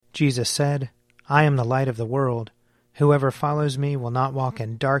Jesus said, "I am the light of the world. Whoever follows me will not walk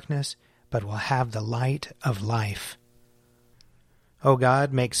in darkness, but will have the light of life." O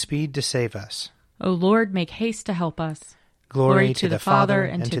God, make speed to save us. O Lord, make haste to help us. Glory to the Father,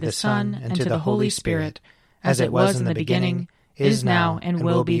 and to the Son, and to the Holy Spirit, as it was in the beginning, is now, and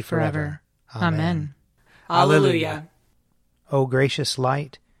will be forever. Amen. Alleluia. O gracious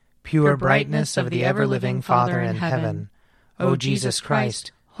light, pure brightness of the ever-living Father in heaven, O Jesus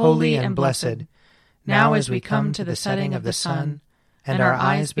Christ, holy and blessed, now as we come to the setting of the sun, and our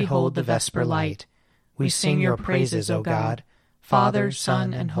eyes behold the vesper light, we sing your praises, O God, Father,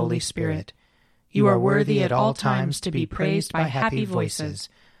 Son, and Holy Spirit. You are worthy at all times to be praised by happy voices,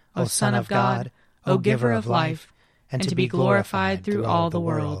 O Son of God, O Giver of life, and to be glorified through all the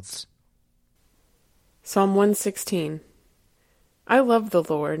worlds. Psalm 116. I love the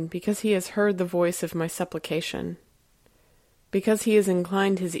Lord, because he has heard the voice of my supplication, because he has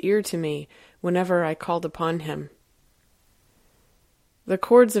inclined his ear to me whenever I called upon him. The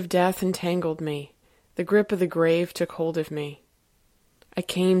cords of death entangled me, the grip of the grave took hold of me. I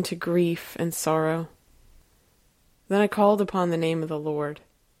came to grief and sorrow. Then I called upon the name of the Lord.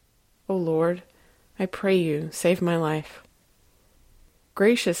 O Lord, I pray you, save my life.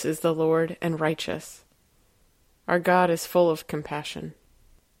 Gracious is the Lord and righteous. Our God is full of compassion.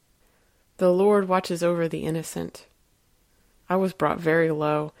 The Lord watches over the innocent. I was brought very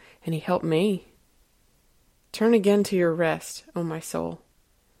low, and he helped me. Turn again to your rest, O my soul,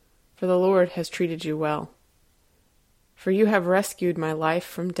 for the Lord has treated you well. For you have rescued my life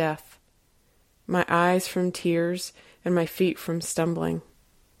from death, my eyes from tears, and my feet from stumbling.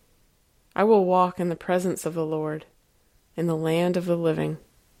 I will walk in the presence of the Lord, in the land of the living.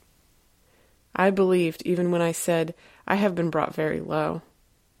 I believed even when I said, I have been brought very low.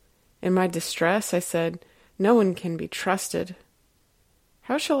 In my distress I said, no one can be trusted.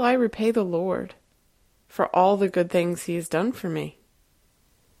 How shall I repay the Lord for all the good things he has done for me?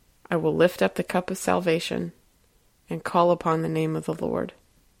 I will lift up the cup of salvation and call upon the name of the Lord.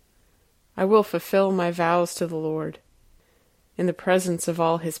 I will fulfill my vows to the Lord in the presence of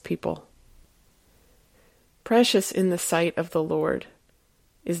all his people. Precious in the sight of the Lord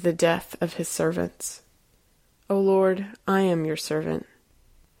is the death of his servants. O Lord, I am your servant.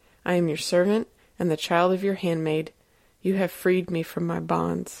 I am your servant and the child of your handmaid. You have freed me from my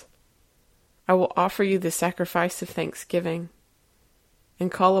bonds. I will offer you the sacrifice of thanksgiving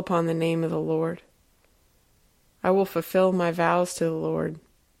and call upon the name of the Lord. I will fulfill my vows to the Lord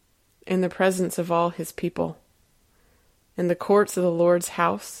in the presence of all his people, in the courts of the Lord's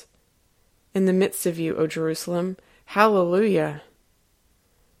house, in the midst of you, O Jerusalem. Hallelujah!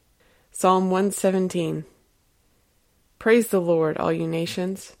 Psalm 117. Praise the Lord, all you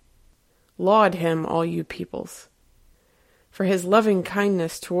nations. Laud him, all you peoples. For his loving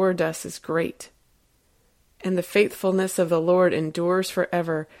kindness toward us is great, and the faithfulness of the Lord endures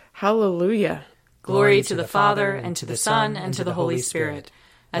forever. Hallelujah! Glory to the Father, and to the Son, and to the Holy Spirit,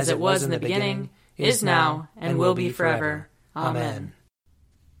 as it was in the beginning, is now, and will be forever. Amen.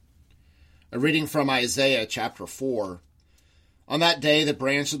 A reading from Isaiah chapter 4. On that day the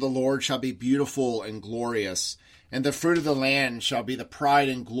branch of the Lord shall be beautiful and glorious, and the fruit of the land shall be the pride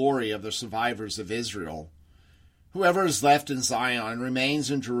and glory of the survivors of Israel. Whoever is left in Zion and remains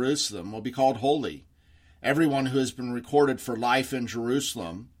in Jerusalem will be called holy, everyone who has been recorded for life in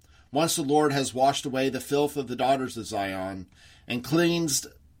Jerusalem, once the Lord has washed away the filth of the daughters of Zion, and cleansed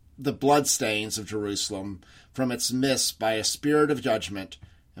the bloodstains of Jerusalem from its midst by a spirit of judgment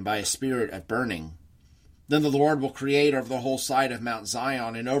and by a spirit of burning. Then the Lord will create over the whole side of Mount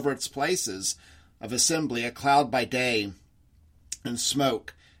Zion and over its places of assembly a cloud by day and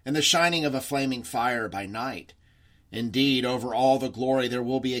smoke, and the shining of a flaming fire by night. Indeed, over all the glory there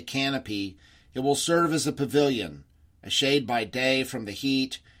will be a canopy. It will serve as a pavilion, a shade by day from the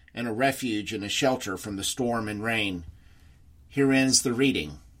heat, and a refuge and a shelter from the storm and rain. Here ends the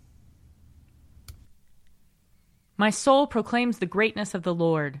reading. My soul proclaims the greatness of the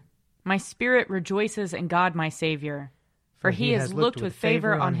Lord. My spirit rejoices in God my Savior. For he has looked with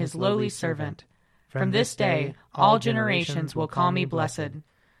favor on his lowly servant. From this day all generations will call me blessed.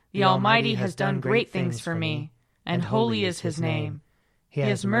 The Almighty has done great things for me, and holy is his name. He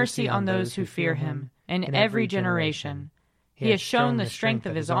has mercy on those who fear him, in every generation. He has shown the strength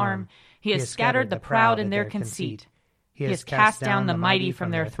of his arm. He has scattered the proud in their conceit. He has cast down the mighty from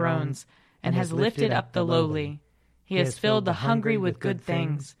their thrones, and has lifted up the lowly. He has filled the hungry with good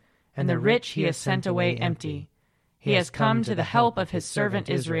things, and the rich he has sent away empty. He has come to the help of his servant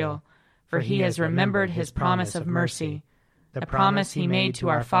Israel, for he has remembered his promise of mercy, the promise he made to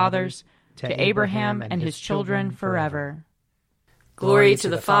our fathers, to Abraham and his children forever. Glory to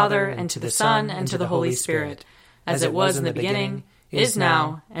the Father, and to the Son, and to the Holy Spirit, as it was in the beginning, is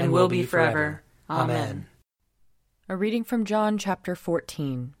now, and will be forever. Amen. A reading from John chapter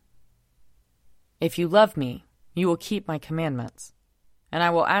 14. If you love me, you will keep my commandments. And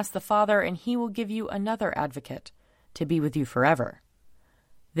I will ask the Father, and he will give you another advocate, to be with you forever.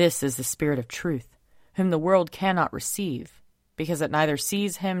 This is the Spirit of truth, whom the world cannot receive, because it neither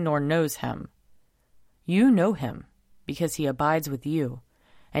sees him nor knows him. You know him, because he abides with you,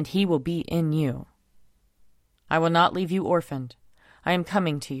 and he will be in you. I will not leave you orphaned. I am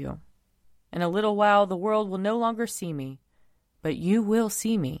coming to you. In a little while the world will no longer see me, but you will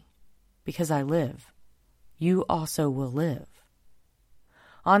see me, because I live. You also will live.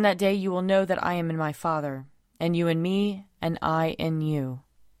 On that day you will know that I am in my Father, and you in me, and I in you.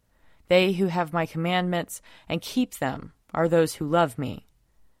 They who have my commandments and keep them are those who love me,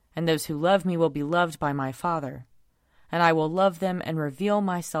 and those who love me will be loved by my Father, and I will love them and reveal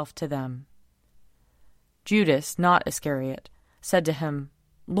myself to them. Judas, not Iscariot, said to him,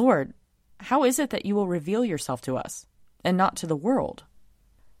 Lord, how is it that you will reveal yourself to us, and not to the world?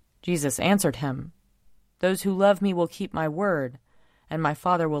 Jesus answered him, Those who love me will keep my word, and my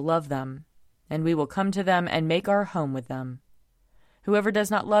Father will love them, and we will come to them and make our home with them. Whoever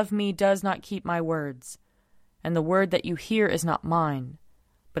does not love me does not keep my words, and the word that you hear is not mine,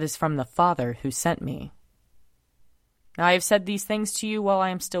 but is from the Father who sent me. I have said these things to you while I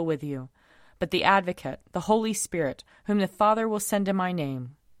am still with you, but the Advocate, the Holy Spirit, whom the Father will send in my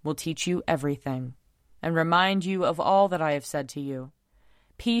name, will teach you everything, and remind you of all that I have said to you.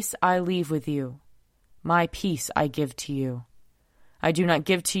 Peace I leave with you. My peace I give to you. I do not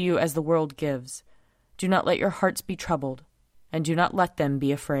give to you as the world gives. Do not let your hearts be troubled, and do not let them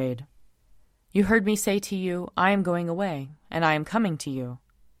be afraid. You heard me say to you, I am going away, and I am coming to you.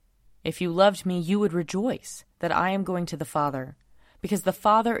 If you loved me, you would rejoice that I am going to the Father, because the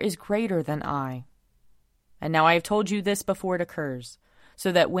Father is greater than I. And now I have told you this before it occurs,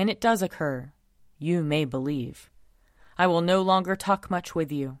 so that when it does occur, you may believe. I will no longer talk much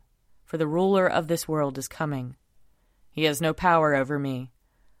with you, for the ruler of this world is coming. He has no power over me,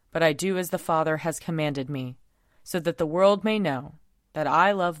 but I do as the Father has commanded me, so that the world may know that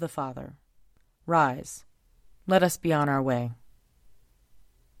I love the Father. Rise, let us be on our way.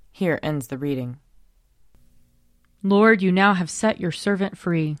 Here ends the reading. Lord, you now have set your servant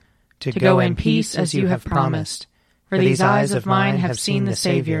free, to go in peace as you have promised. For these eyes of mine have seen the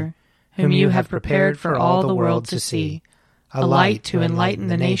Savior, whom you have prepared for all the world to see, a light to enlighten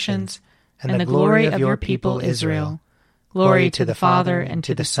the nations, and the glory of your people Israel. Glory to the Father, and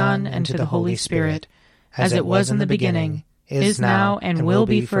to the Son, and to the Holy Spirit, as it was in the beginning, is now, and will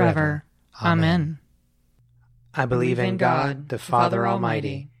be forever. Amen. I believe in God, the Father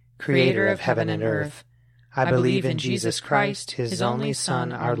Almighty, creator of heaven and earth. I believe in Jesus Christ, his only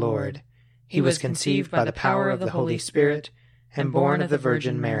Son, our Lord. He was conceived by the power of the Holy Spirit, and born of the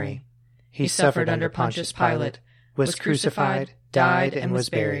Virgin Mary. He suffered under Pontius Pilate, was crucified, died, and was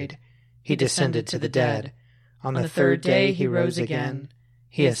buried. He descended to the dead. On the third day he rose again.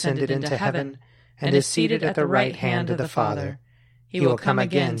 He ascended into heaven, and is seated at the right hand of the Father. He will come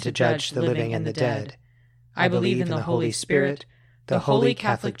again to judge the living and the dead. I believe in the Holy Spirit, the Holy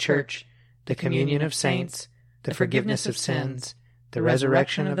Catholic Church, the communion of saints, the forgiveness of sins, the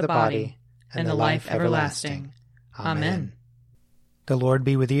resurrection of the body, and the life everlasting. Amen. The Lord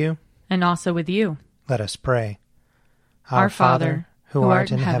be with you. And also with you. Let us pray. Our Father, who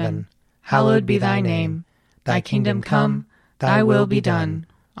art in heaven, hallowed be thy name. Thy kingdom come, thy will be done,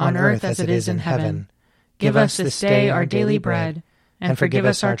 on earth as it is in heaven. Give us this day our daily bread, and forgive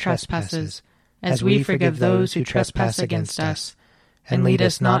us our trespasses, as we forgive those who trespass against us. And lead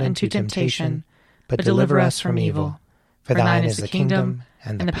us not into temptation, but deliver us from evil. For thine is the kingdom,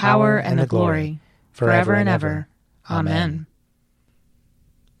 and the power, and the glory, forever and ever. Amen.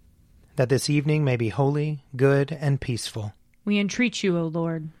 That this evening may be holy, good, and peaceful. We entreat you, O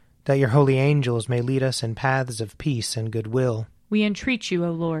Lord. That your holy angels may lead us in paths of peace and goodwill. We entreat you,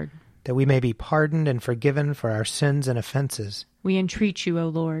 O Lord. That we may be pardoned and forgiven for our sins and offenses. We entreat you, O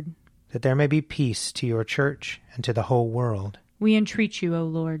Lord. That there may be peace to your church and to the whole world. We entreat you, O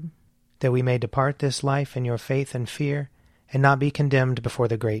Lord. That we may depart this life in your faith and fear, and not be condemned before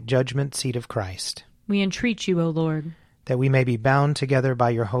the great judgment seat of Christ. We entreat you, O Lord. That we may be bound together by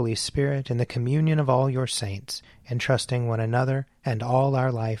your Holy Spirit in the communion of all your saints, entrusting one another and all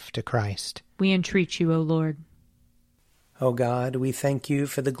our life to Christ. We entreat you, O Lord. O God, we thank you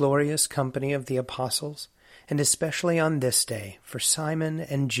for the glorious company of the apostles, and especially on this day for Simon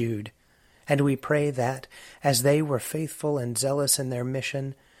and Jude. And we pray that, as they were faithful and zealous in their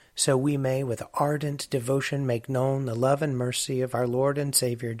mission, so we may with ardent devotion make known the love and mercy of our Lord and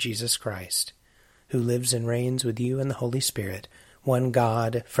Savior Jesus Christ, who lives and reigns with you in the Holy Spirit, one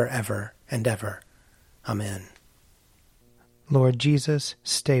God, forever and ever. Amen. Lord Jesus,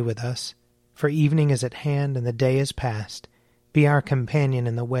 stay with us, for evening is at hand and the day is past. Be our companion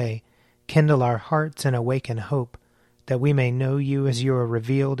in the way, kindle our hearts and awaken hope, that we may know you as you are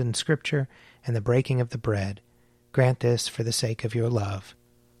revealed in Scripture and the breaking of the bread. Grant this for the sake of your love.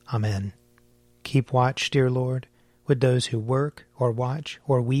 Amen. Keep watch, dear Lord, with those who work or watch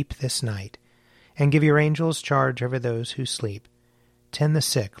or weep this night, and give your angels charge over those who sleep. Tend the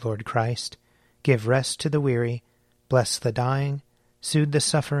sick, Lord Christ. Give rest to the weary. Bless the dying. Soothe the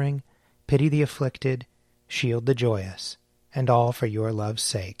suffering. Pity the afflicted. Shield the joyous. And all for your love's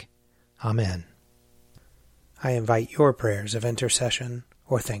sake. Amen. I invite your prayers of intercession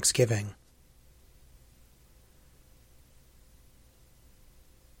or thanksgiving.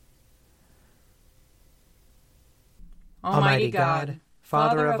 Almighty God,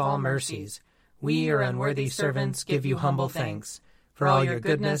 Father of all mercies, we, your unworthy servants, give you humble thanks for all your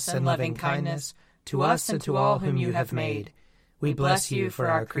goodness and loving kindness to us and to all whom you have made. We bless you for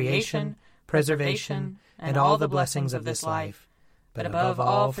our creation, preservation, and all the blessings of this life, but above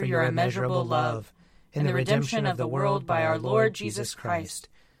all for your immeasurable love in the redemption of the world by our Lord Jesus Christ,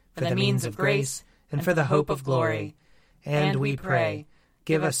 for the means of grace and for the hope of glory. And we pray,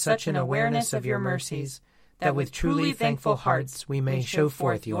 give us such an awareness of your mercies that with truly thankful hearts we may show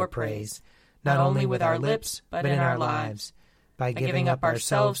forth your praise, not only with our lips but in our lives, by giving up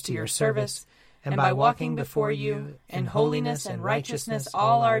ourselves to your service, and by walking before you in holiness and righteousness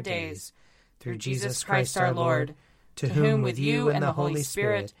all our days, through Jesus Christ our Lord, to whom with you and the Holy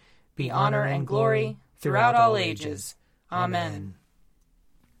Spirit be honor and glory throughout all ages. Amen.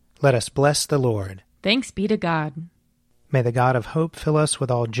 Let us bless the Lord. Thanks be to God. May the God of hope fill us with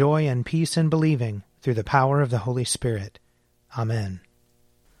all joy and peace in believing, through the power of the Holy Spirit. Amen.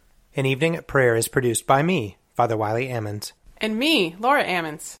 An Evening at Prayer is produced by me, Father Wiley Ammons. And me, Laura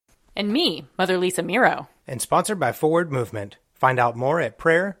Ammons. And me, Mother Lisa Miro. And sponsored by Forward Movement. Find out more at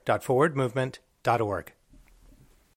prayer.forwardmovement.org.